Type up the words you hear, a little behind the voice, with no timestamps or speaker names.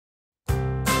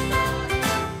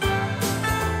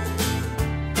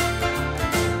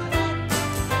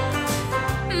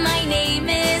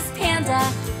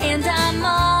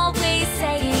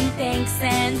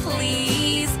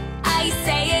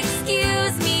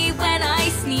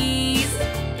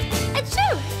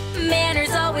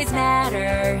always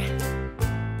matter.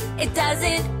 It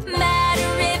doesn't matter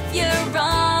if you're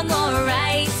wrong or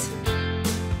right.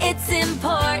 It's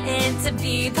important to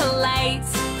be polite.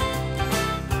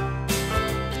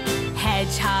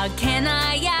 Hedgehog, can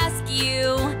I ask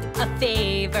you a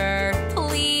favor,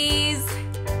 please?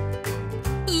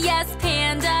 Yes,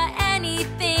 Panda,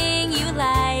 anything you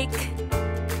like.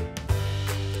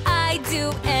 I'd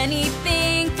do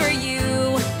anything for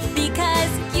you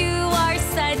because you are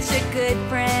such a good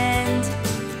friend.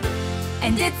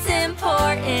 And it's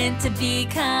important to be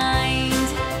kind.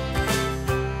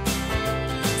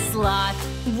 Sloth,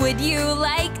 would you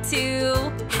like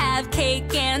to have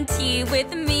cake and tea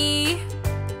with me?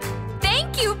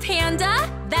 Thank you, Panda!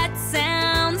 That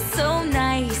sounds so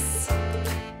nice.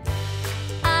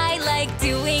 I like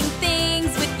doing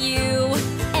things with you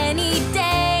any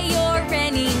day or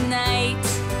any night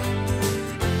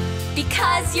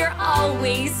because you're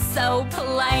always so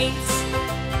polite.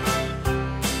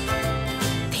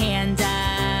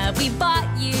 Panda, we bought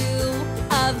you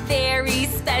a very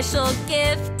special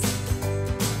gift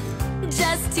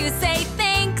just to say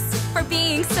thanks for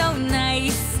being so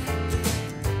nice.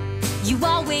 You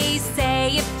always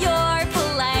say if you're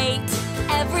polite,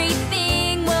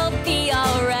 everything will be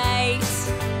alright.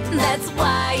 That's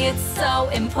why it's so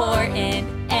important,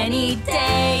 any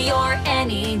day or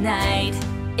any night.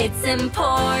 It's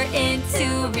important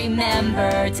to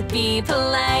remember to be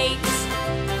polite.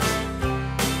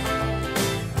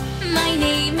 My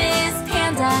name is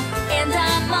Panda, and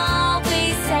I'm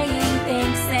always saying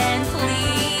thanks and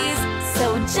please. So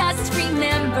just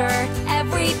remember,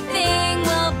 everything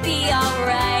will be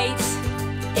alright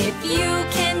if you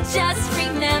can just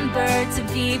remember to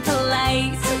be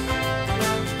polite.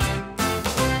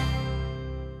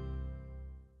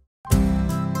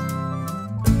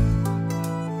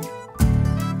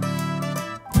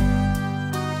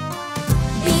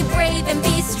 Be brave and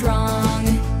be strong.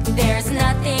 There's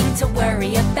nothing to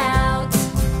worry about.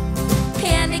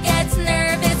 Panda gets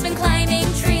nervous when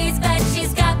climbing trees, but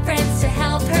she's got friends to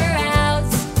help her out.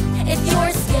 If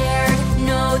you're scared,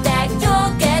 know that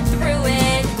you'll get through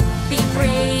it. Be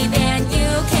brave and you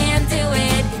can do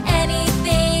it.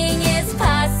 Anything is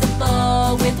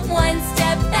possible with one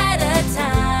step at a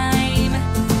time.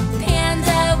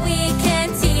 Panda, we can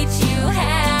teach you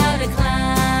how to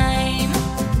climb.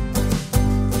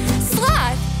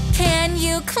 Sloth, can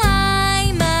you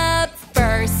climb up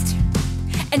first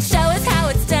and show us how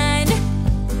it's done?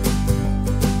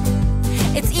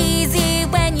 It's easy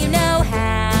when you know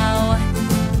how.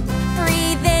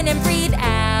 Breathe in and breathe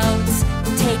out.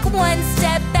 Take one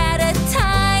step at a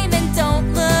time and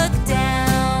don't look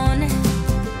down.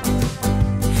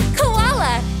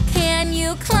 Koala, can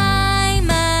you climb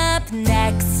up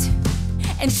next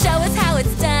and show us how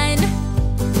it's done?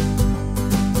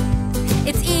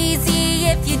 It's easy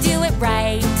if you do it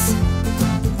right.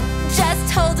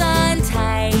 Just hold on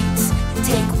tight.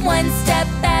 Take one step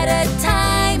at a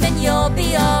time and you'll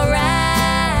be alright.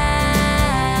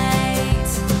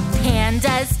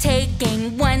 Panda's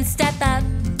taking one step up.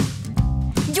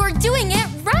 You're doing it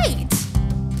right.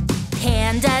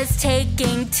 Panda's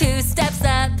taking 2 steps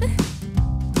up.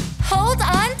 Hold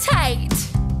on tight.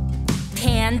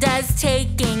 Panda's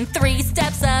taking 3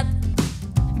 steps up.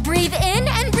 Breathe in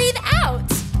and breathe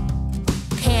out.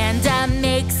 Panda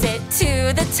makes it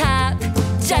to the top,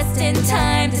 just in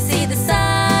time to see the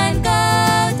sun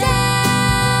go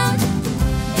down.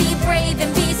 Be brave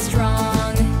and be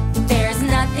strong. There's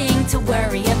nothing to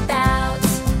worry about.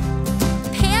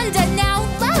 Panda now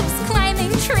loves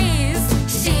climbing trees.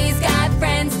 She's got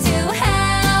friends to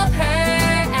help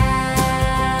her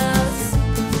out.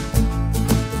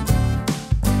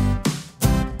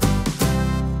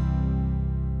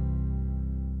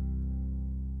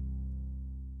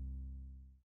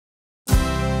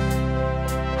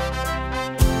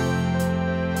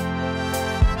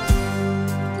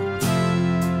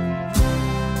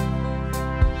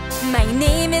 My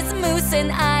name is Moose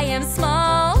and I am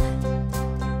small,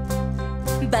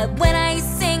 but when I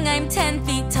sing I'm 10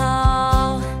 feet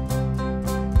tall.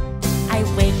 I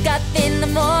wake up in the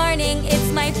morning,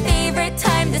 it's my favorite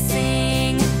time to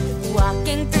sing.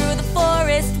 Walking through the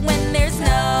forest when there's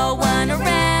no one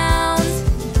around.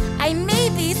 I may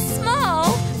be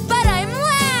small, but I'm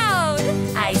loud.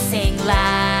 I sing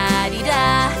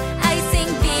la-di-da, I sing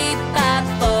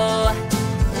beep-bop-bo,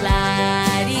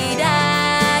 la-di-da.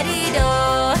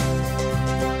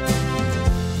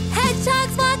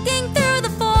 Hedgehogs walking through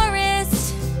the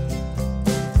forest.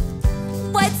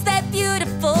 What's that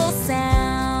beautiful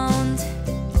sound?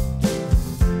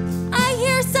 I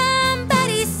hear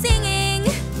somebody singing.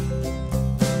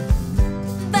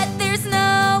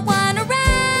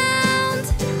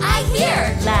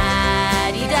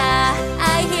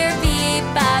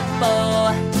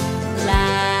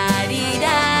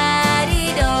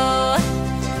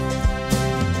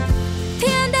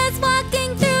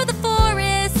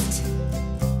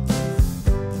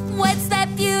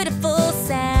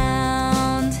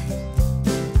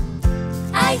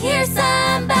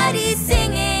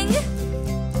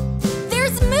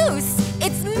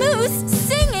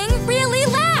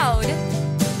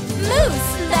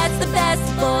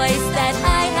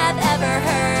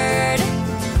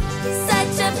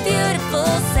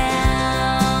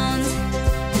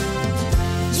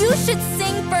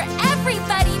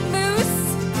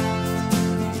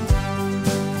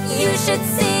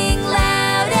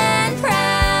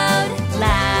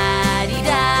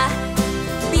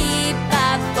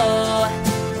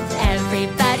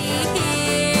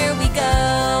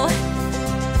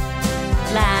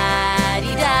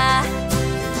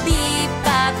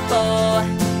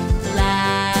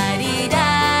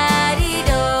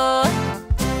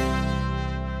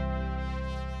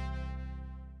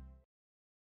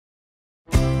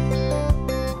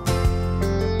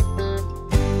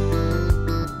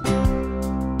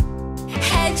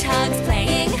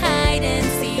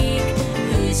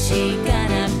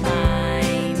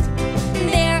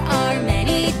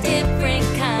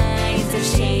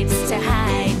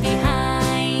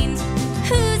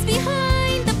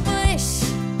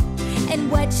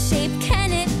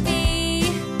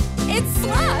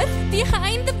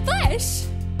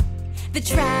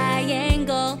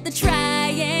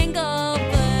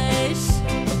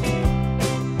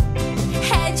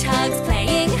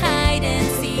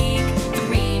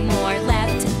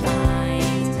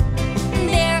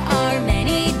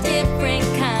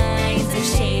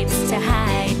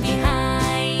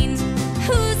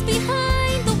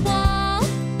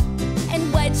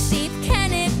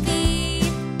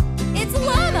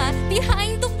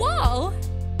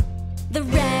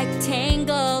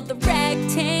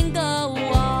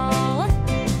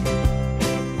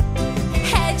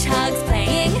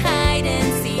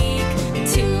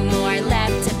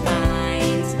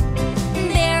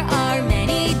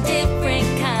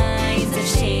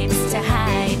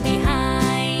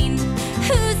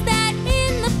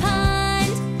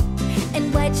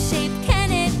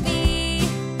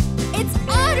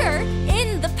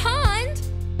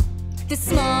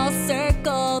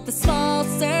 small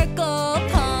circle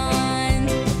pond.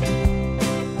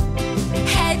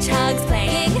 Hedgehogs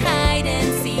playing hide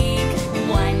and seek,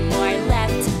 one more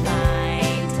left to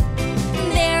find.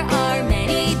 There are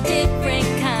many different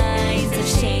kinds of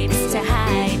shapes to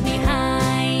hide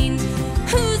behind.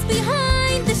 Who's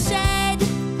behind the shed?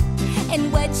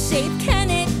 And what shape can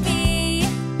it be?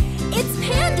 It's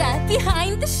Panda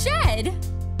behind the shed.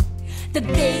 The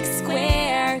big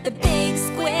square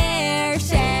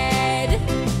shed.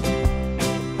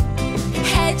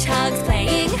 Hedgehogs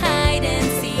playing hide and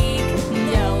seek,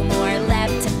 no more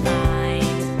left to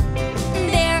find.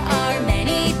 There are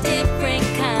many different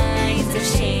kinds of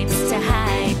shapes to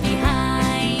hide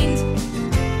behind.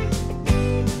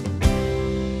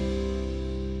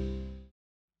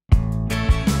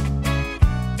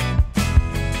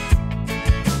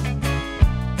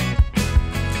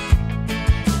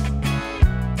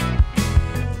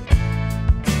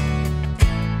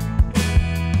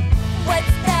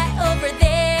 What's that over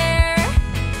there?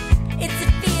 It's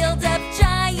a field of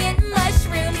giant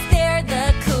mushrooms. They're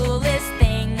the coolest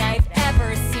thing I've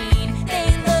ever seen.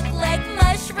 They look like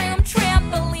mushroom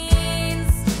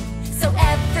trampolines. So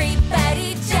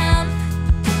everybody jump,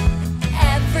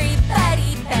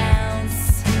 everybody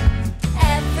bounce,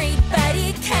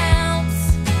 everybody count.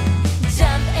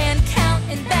 Jump and count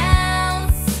and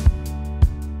bounce.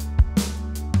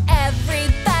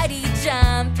 Everybody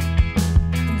jump.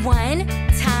 One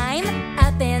time,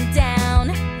 up and down.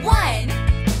 One.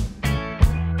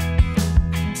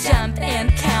 Jump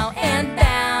and count and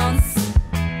bounce.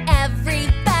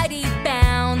 Everybody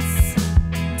bounce.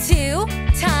 Two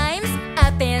times,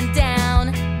 up and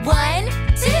down. One,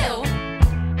 two.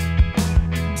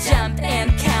 Jump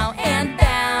and count and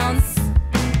bounce.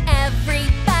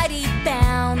 Everybody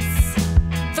bounce.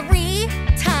 Three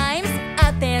times,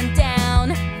 up and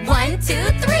down. One, two,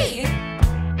 three.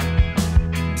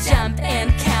 Jump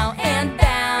and count and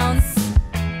bounce.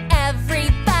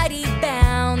 Everybody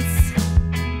bounce.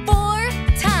 Four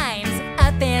times,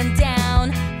 up and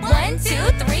down. One,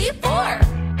 two, three, four.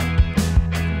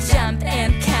 Jump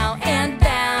and count and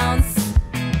bounce.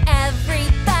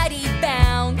 Everybody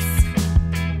bounce.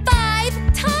 Five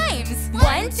times.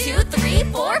 One, two, three,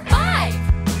 four, five.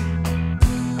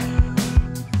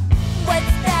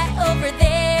 What's that over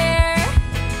there?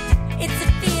 It's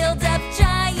a field of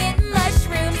giant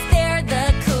mushrooms. They're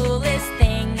the coolest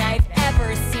thing I've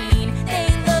ever seen. They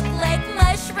look like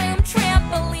mushroom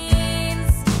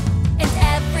trampolines. And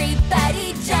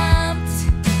everybody jumped,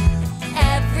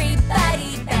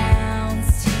 everybody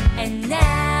bounced, and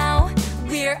now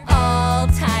we're all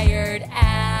tired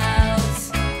out.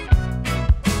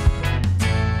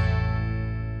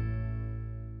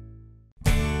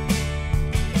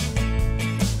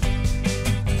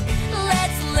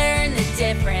 Let's learn the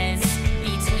difference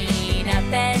between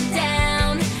up and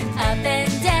down, up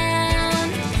and down.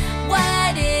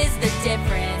 What is the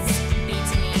difference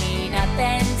between up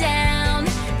and down,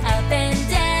 up and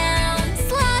down?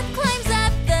 Sloth climbs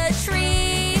up the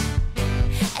tree,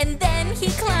 and then he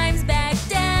climbs back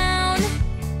down.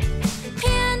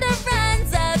 Panda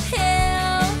runs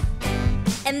uphill,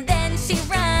 and then she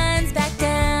runs back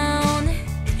down.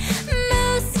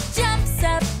 Moose jumps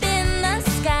up in the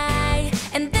sky,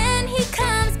 and then he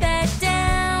comes back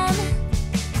down.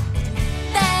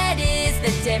 That is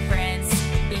the difference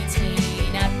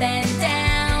between up and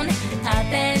down,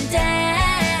 up and down.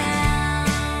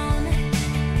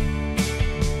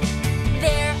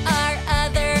 There are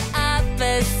other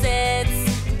opposites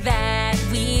that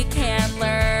we can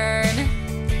learn.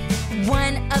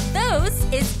 One of those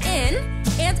is in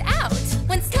and out.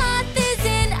 When Sloth is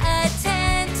in a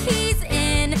tent, he's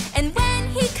in, and when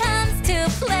he comes to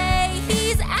play,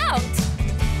 he's out.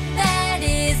 That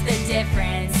is the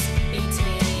difference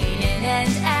between in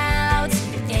and out,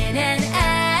 in and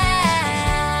out.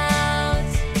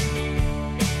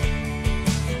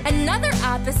 Another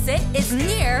opposite is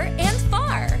near and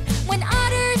far. When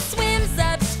Otter swims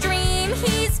upstream,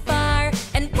 he's far,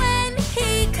 and when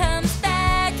he comes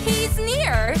back, he's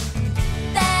near.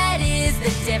 That is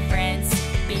the difference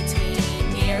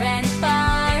between near and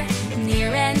far,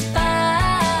 near and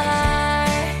far.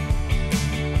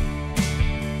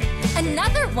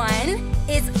 Another one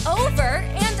is over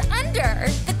and under.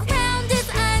 The ground is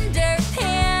under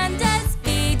Panda's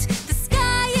feet. The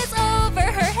sky is over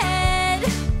her head.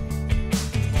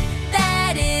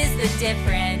 That is the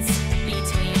difference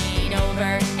between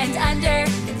over and under,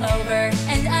 over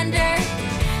and under.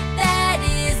 That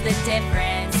is the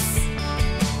difference.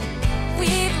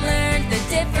 We've learned the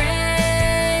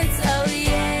difference, oh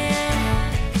yeah.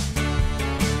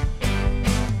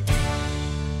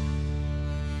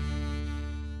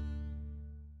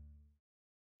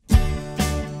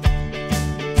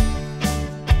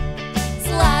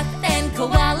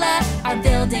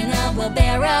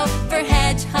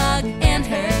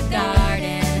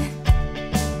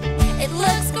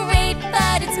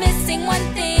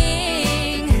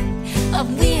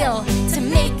 wheel to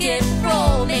make it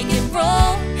roll, make it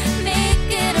roll, make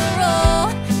it a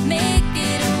roll, make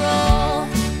it a roll.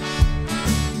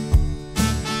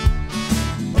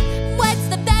 What's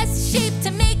the best shape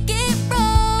to make it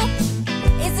roll?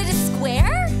 Is it a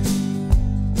square?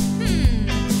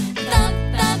 Thump,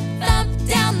 thump, thump,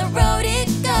 down the road it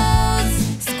goes.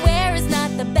 Square is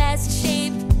not the best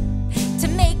shape to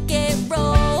make it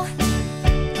roll.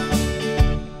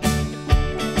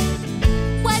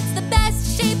 What's the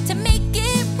best shape to make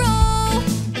it roll?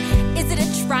 Is it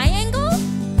a triangle?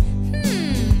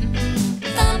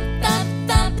 Thump, thump,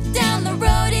 thump, down the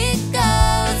road it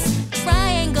goes.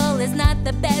 Triangle is not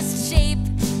the best shape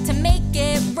to make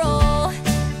it roll.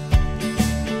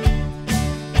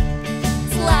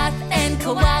 Sloth and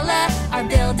koala are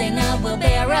building a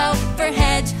wheelbarrow for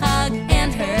Hedgehog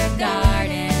and her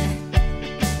garden.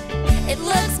 It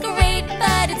looks great,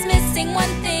 but it's missing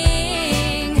one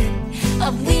thing: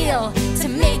 a wheel to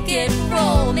make it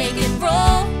roll, make it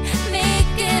roll,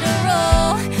 make it a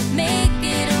roll, make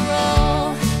it a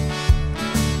roll.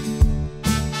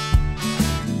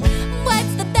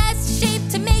 What's the best shape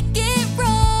to make it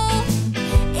roll?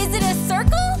 Is it a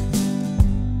circle?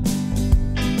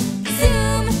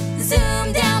 Zoom,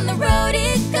 zoom, down the road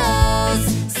it goes.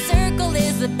 Circle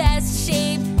is the best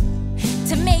shape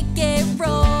to make it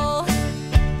roll.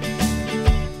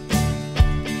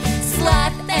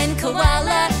 Sloth and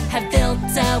koala have built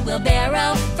a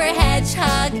wheelbarrow for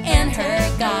Hedgehog and her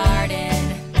garden.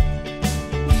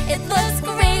 It looks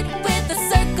great with a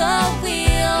circle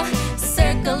wheel.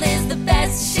 Circle is the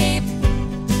best shape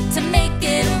to make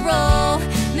it a roll,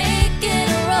 make it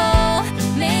a roll,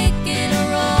 make it a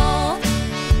roll.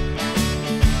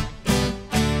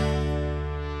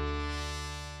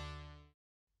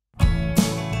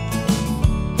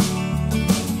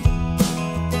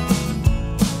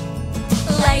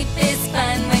 Life is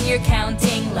fun when you're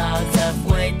counting logs of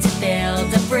wood to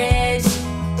build a bridge.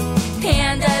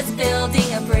 Panda's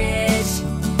building a bridge.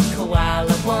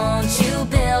 Koala, won't you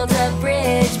build a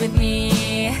bridge with me?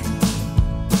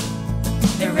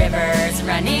 The river's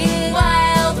running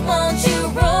wild, won't you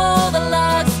roll the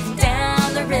logs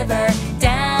down the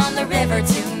river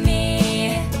to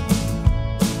me?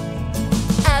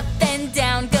 Up and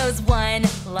down goes one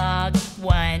log,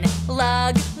 one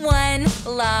log, one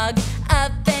log.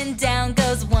 Up and down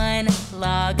goes one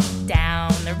log,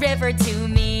 down the river to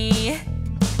me.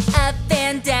 Up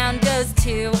and down goes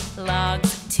two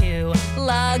logs, two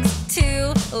logs,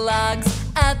 two logs.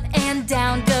 Up and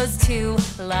down goes two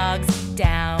logs,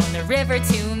 down the river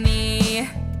to me.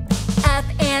 Up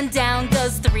and down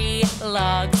goes three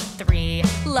logs, three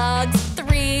logs,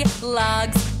 three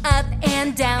logs. Up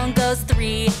and down goes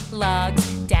three logs,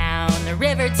 down the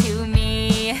river to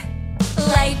me.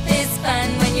 Life is fun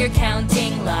when you're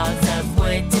counting logs of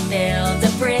wood to build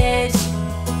a bridge.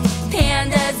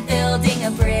 Panda's building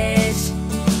a bridge.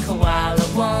 Koala,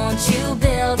 won't you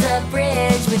build a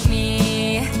bridge with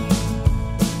me?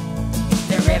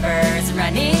 The river's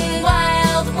running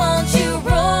wild, won't you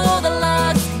roll the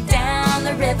logs down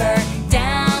the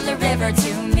river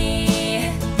to me?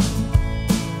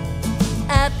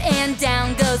 Up and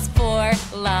down goes four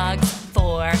logs,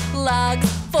 four logs,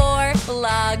 four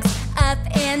logs. Up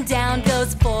and down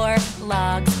goes four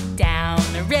logs, down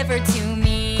the river to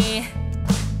me.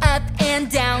 Up and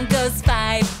down goes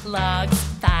five logs,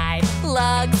 five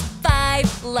logs,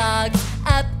 five logs.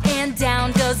 Up and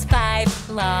down goes five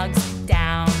logs,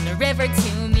 down the river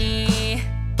to me.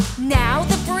 Now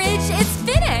the bridge is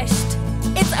finished.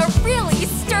 It's a really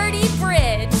sturdy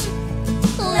bridge.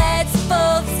 Let's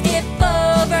both skip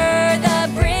over the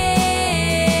bridge.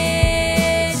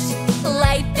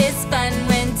 Life is fun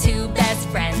when two best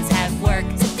friends have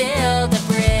worked to build a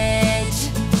bridge.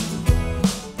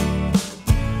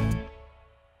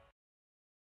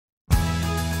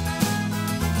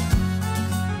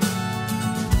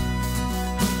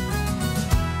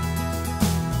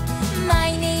 My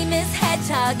name is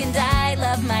Hedgehog and I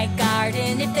love my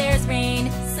garden. If there's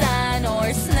rain, sun,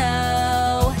 or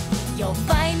snow, you'll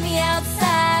find me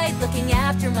outside looking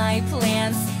after my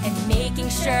plants and making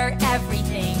sure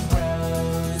everything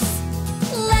grows.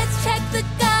 Let's check the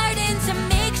garden to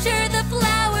make sure the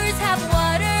flowers have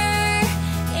water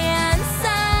and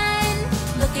sun.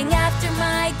 Looking after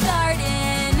my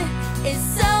garden is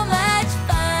so much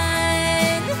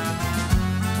fun.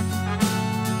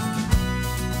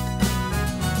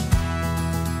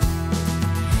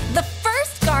 The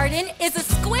first garden is a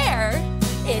square.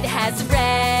 It has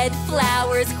red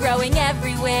flowers growing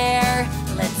everywhere.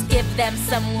 Let's give them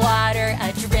some water,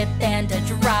 a drip and a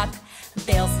drop.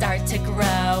 They'll start to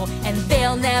grow and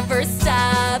they'll never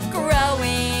stop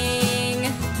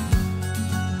growing.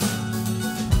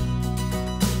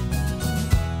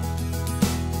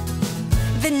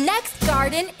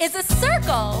 garden is a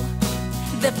circle.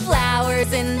 The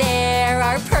flowers in there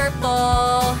are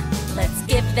purple. Let's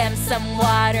give them some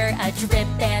water, a drip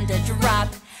and a drop.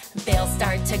 They'll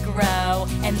start to grow,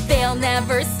 and they'll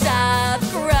never stop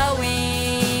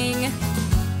growing.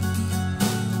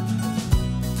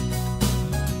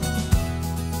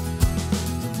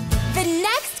 The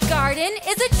next garden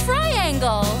is a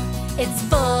triangle. It's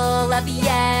full of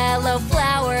yellow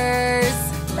flowers.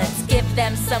 Let's give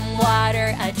them some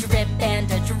water, a drip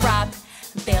and a drop.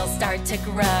 They'll start to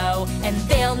grow, and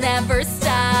they'll never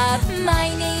stop. My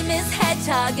name is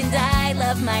Hedgehog, and I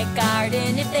love my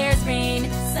garden. If there's rain,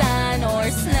 sun,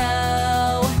 or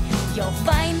snow, you'll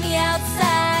find me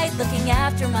outside, looking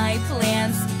after my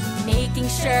plants, making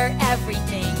sure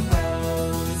everything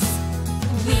grows.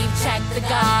 We've checked the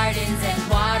gardens and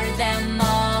watered them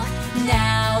all.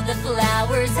 Now the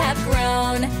flowers have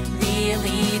grown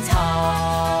really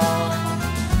tall.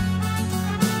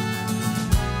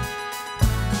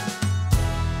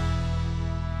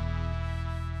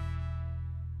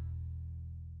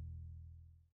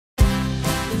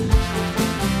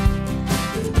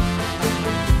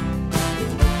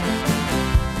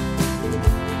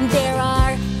 There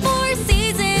are 4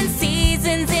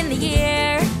 seasons in the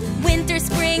year: winter,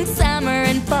 spring, summer,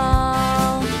 and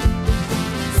fall.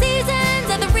 Seasons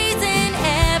are the reason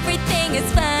everything is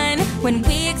fun when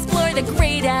we explore the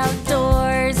great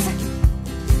outdoors.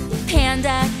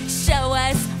 Panda, show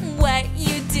us what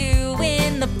you do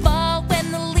in the fall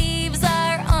when the leaves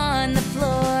are on the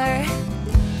floor.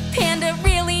 Panda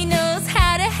really knows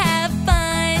how to have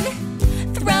fun,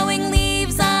 throwing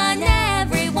leaves on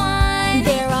everyone.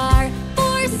 There are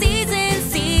 4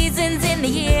 seasons in the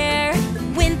year: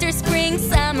 winter, spring,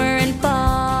 summer, and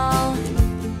fall.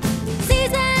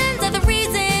 Seasons are the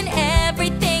reason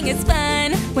everything is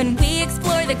fun when we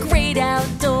explore the great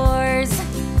outdoors.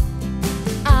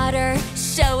 Otter,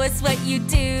 show us what you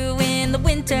do in the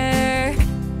winter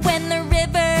when the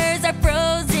rivers are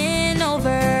frozen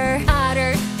over.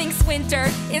 Otter thinks winter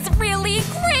is really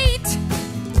great,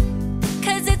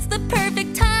 'cause it's the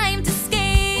perfect time to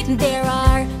skate. There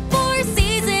are 4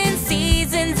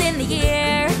 seasons in the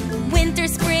year: winter,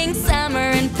 spring, summer,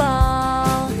 and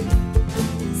fall.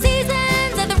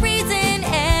 Seasons are the reason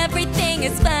everything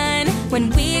is fun when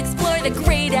we explore the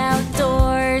great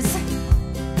outdoors.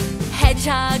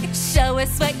 Hedgehog, show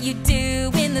us what you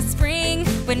do in the spring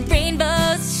when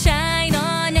rainbows shine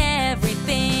on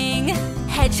everything.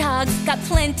 Hedgehog's got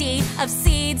plenty of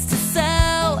seeds to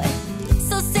sow,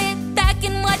 so sit back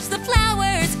and watch the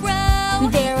flowers grow.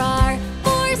 There are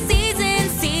 4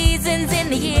 seasons in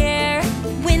the year: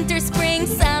 winter, spring,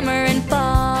 summer, and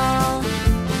fall.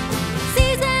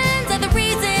 Seasons are the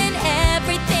reason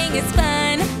everything is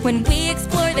fun when we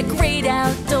explore the great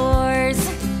outdoors.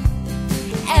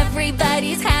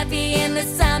 Everybody's happy in the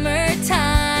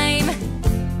summertime,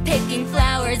 picking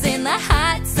flowers in the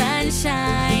hot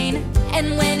sunshine. And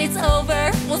when it's over,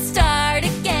 we'll start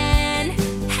again,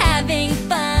 having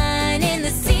fun in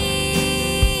the seasons.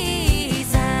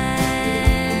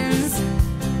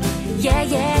 Yeah,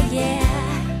 yeah, yeah.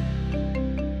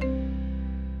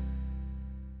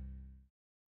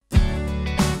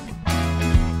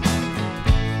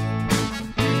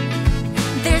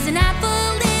 There's an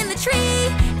apple in the tree,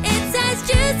 it's as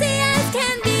juicy as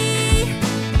can be.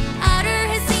 Otter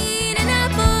has seen an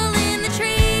apple in the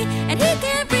tree, and he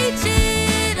can't reach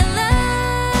it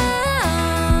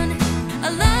alone.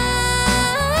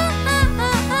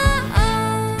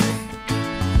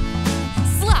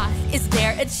 Sloth, is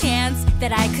there a chance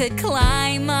that I could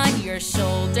climb on your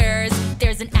shoulders?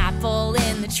 There's an apple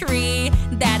in the tree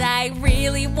that I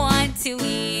really want to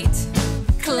eat.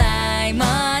 Climb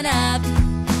on up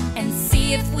and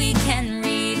see if we can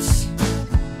reach.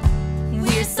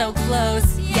 We're so close,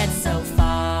 yet so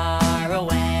far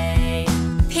away.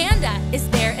 Panda, is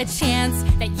there a chance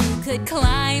that you could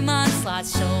climb on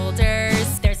Sloth's shoulders?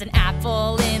 There's an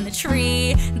apple in the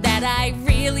tree that I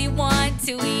really want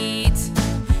to eat.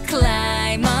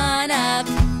 Climb on up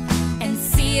and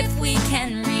see if we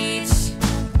can reach.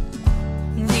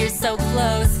 We're so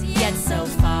close, yet so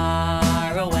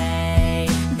far away.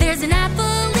 There's an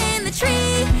apple in the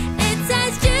tree, it's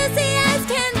as juicy as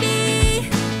can be.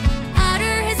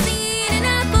 Otter has seen an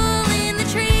apple in the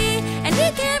tree, and he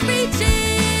can't reach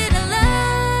it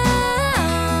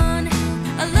alone.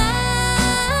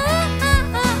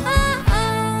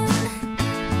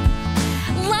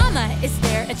 Llama, is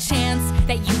there a chance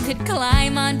that you could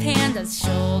climb on Panda's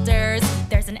shoulders?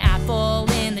 There's an apple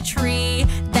in the tree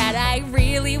that I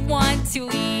really want to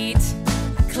eat.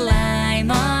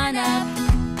 Climb on up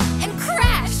and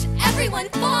crash, everyone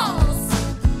falls.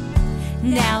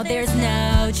 Now there's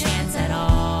no chance at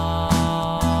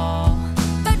all.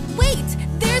 But wait,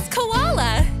 there's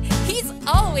Koala. He's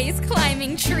always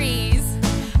climbing trees.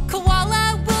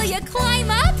 Koala, will you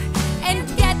climb up and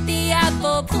get the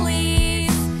apple,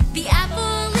 please? The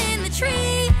apple in the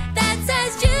tree that's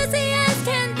as juicy as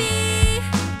can be.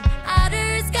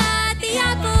 Otter's got the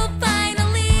apple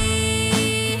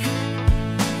finally.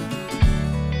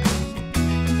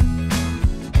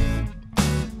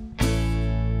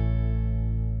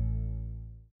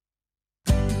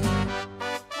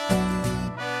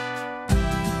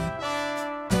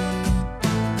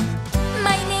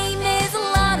 My name is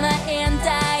Llama and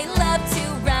I love to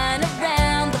run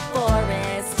around the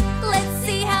forest. Let's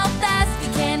see how fast we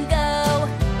can go.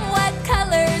 What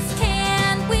colors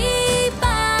can we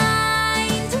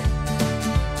find?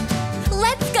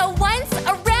 Let's go once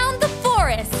around the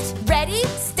forest. Ready,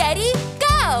 steady,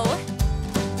 go!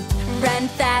 Run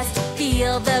fast,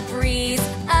 feel the breeze,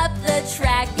 up the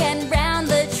track and round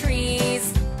the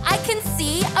trees. I can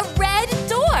see a red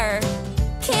door.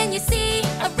 Can you see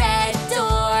a red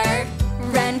door?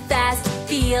 Run fast,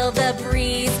 feel the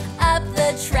breeze, up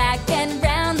the track and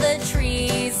round the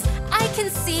trees. I can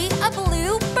see a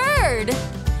blue bird.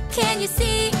 Can you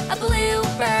see a blue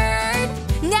bird?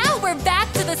 Now we're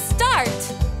back to the start.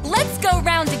 Let's go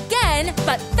round again,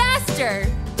 but faster.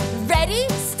 Ready,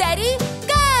 steady,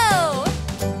 go!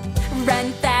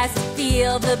 Run fast,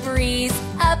 feel the breeze,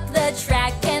 up the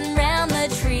track and round the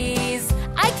trees.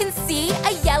 I can see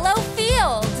a yellow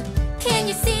field. Can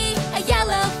you see a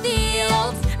yellow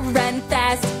field? Run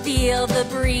fast, feel the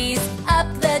breeze, up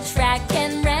the track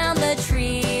and round the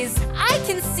trees. I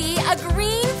can see a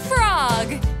green frog.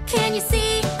 Can you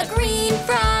see a green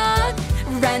frog?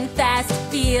 Run fast,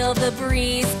 feel the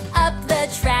breeze, up the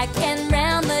track and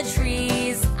round the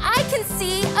trees. I can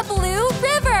see a blue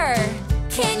river.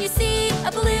 Can you see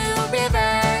a blue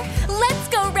river? Let's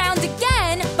go round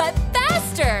again, but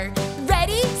faster.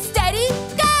 Ready, steady,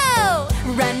 go!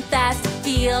 Run fast,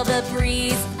 feel the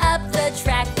breeze, up the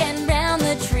track and round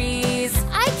the trees.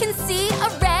 I can see a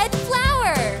red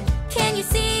flower. Can you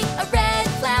see a red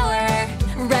flower?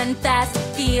 Run fast,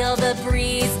 feel the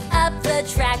breeze, up the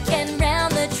track and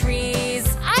round the trees.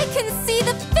 I can see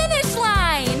the finish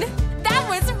line. That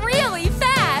was really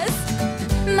fast.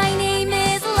 My name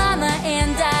is Llama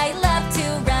and I love to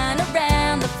run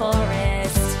around the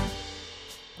forest.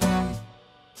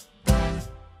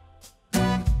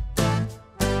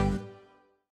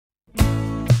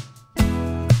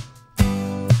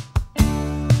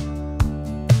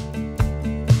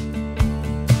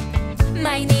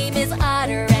 My name is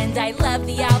Otter and I love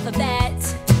the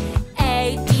alphabet.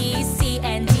 A, B, C,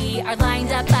 and D are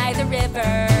lined up by the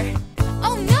river.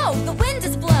 Oh no, the wind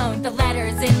has blown the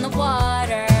letters in the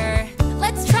water.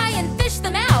 Let's try and fish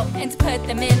them out and put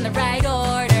them in the right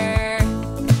order.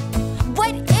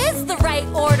 What is the right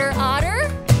order,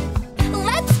 Otter?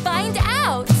 Let's find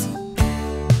out.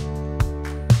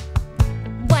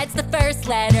 What's the first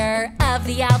letter of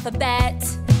the alphabet?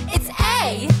 It's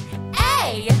A.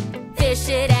 A. Fish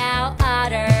it out,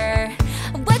 Otter.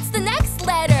 What's the next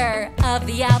letter of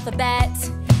the alphabet?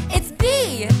 It's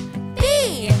B.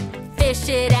 B. Fish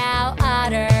it out,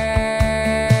 Otter.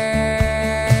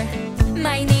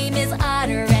 My name is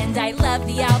Otter and I love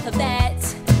the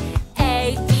alphabet.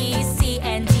 A, B, C,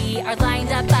 and D are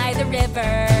lined up by the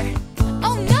river.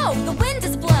 Oh no, the wind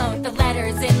has blown the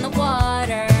letters in the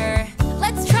water.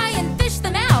 Let's try and fish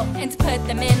them out and put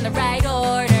them in the right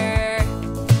order.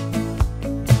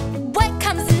 What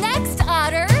comes next,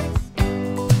 Otter?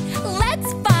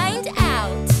 Let's find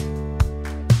out.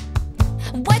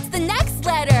 What's the next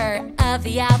letter of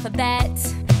the alphabet?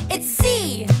 It's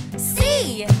C.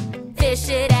 C. Fish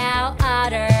it out,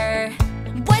 Otter.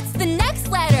 What's the next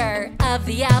letter of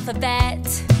the alphabet?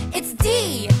 It's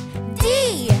D.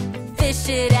 D. Fish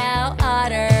it out,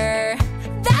 Otter.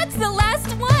 That's the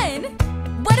last one.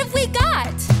 What have we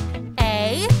got?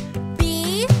 A,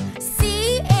 B,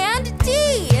 C, and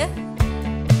D.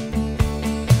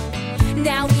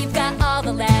 Now we've got all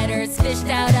the letters fished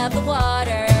out of the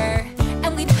water,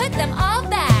 and we put them all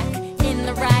back in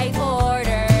the right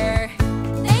order.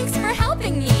 Thanks for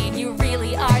helping me, you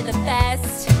really are the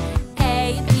best.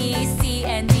 A, B, C,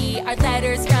 and D are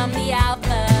letters from the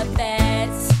alphabet.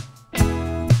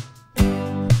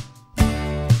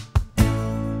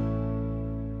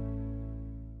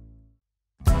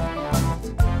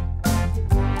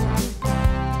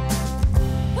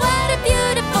 What a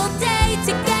beautiful day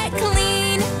to get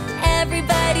clean.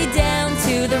 Everybody down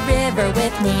to the river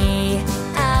with me.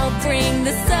 I'll bring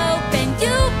the soap and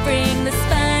you bring the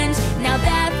sponge. Now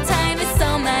bath time is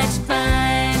so much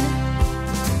fun.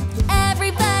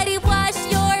 Everybody wash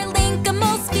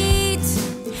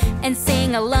and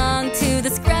sing along to the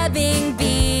scrubbing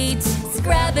beat.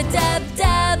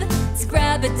 Scrub-a-dub-dub,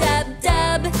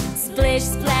 scrub-a-dub-dub, splish,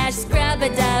 splash,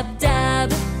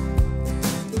 scrub-a-dub-dub.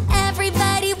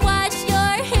 Everybody wash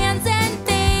your hands and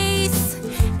face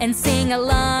and sing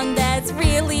along, that's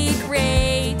really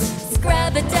great.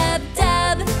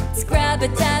 Scrub-a-dub-dub,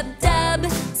 scrub-a-dub-dub,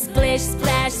 splish,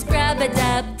 splash,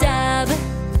 scrub-a-dub-dub.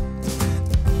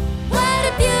 What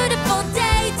a beautiful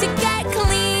day to get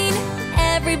clean.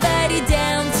 Everybody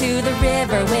down to the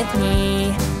river with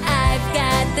me. I've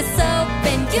got the soap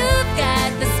and you've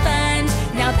got the sponge.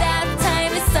 Now bath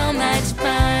time is so much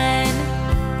fun.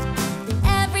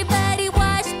 Everybody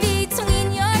wash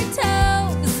between your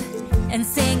toes and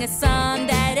sing a song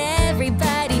that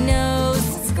everybody knows.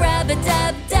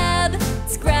 Scrub-a-dub-dub,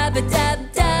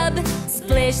 scrub-a-dub-dub,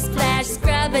 splish, splash,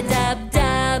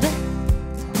 scrub-a-dub-dub.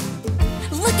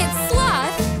 Look at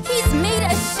Sloth, he's made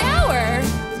a shower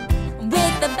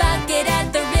with a bucket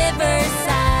at the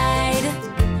riverside.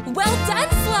 Well done,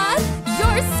 Sloth,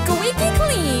 you're squeaky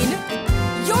clean.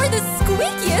 You're the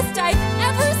squeakiest I've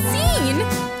ever seen.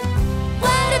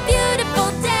 What a beautiful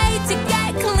day to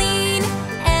get clean.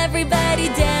 Everybody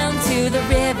down to the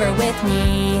river with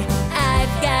me.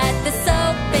 I've got the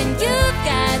soap and you've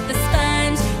got the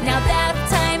sponge. Now bath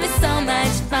time is so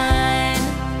much fun.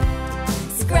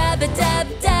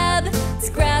 Scrub-a-dub-dub,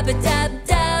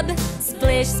 scrub-a-dub-dub,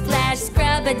 splish, splash,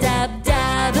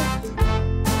 scrub-a-dub-dub.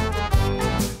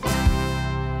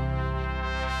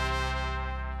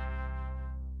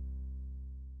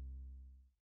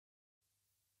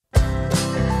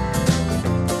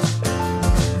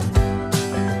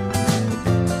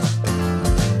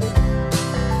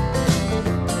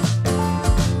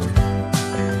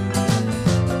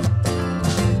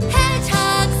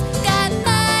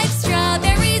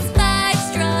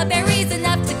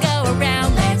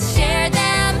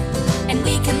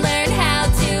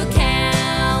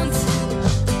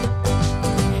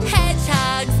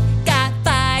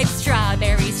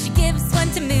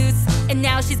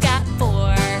 She's got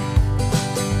 4.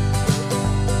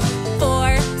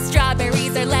 4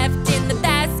 strawberries are left in the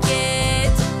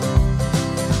basket.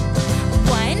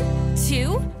 1,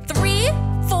 2, 3,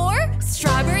 4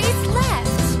 strawberries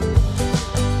left.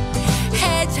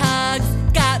 Hedgehog's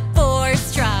got 4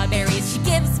 strawberries. She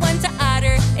gives 1 to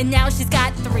Otter, and now she's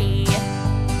got 3.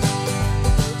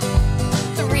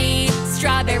 3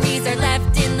 strawberries are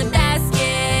left in the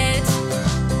basket.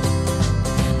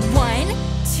 1,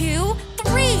 2,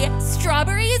 3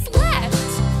 strawberries left.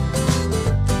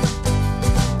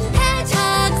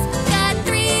 Hedgehog's got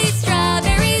 3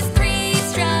 strawberries,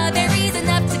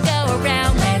 enough to go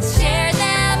around. Let's share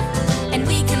them, and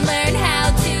we can learn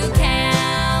how to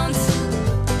count.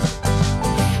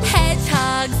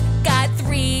 Hedgehog's got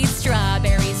 3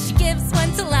 strawberries. She gives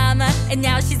 1 to Llama, and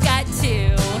now she's got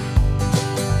 2.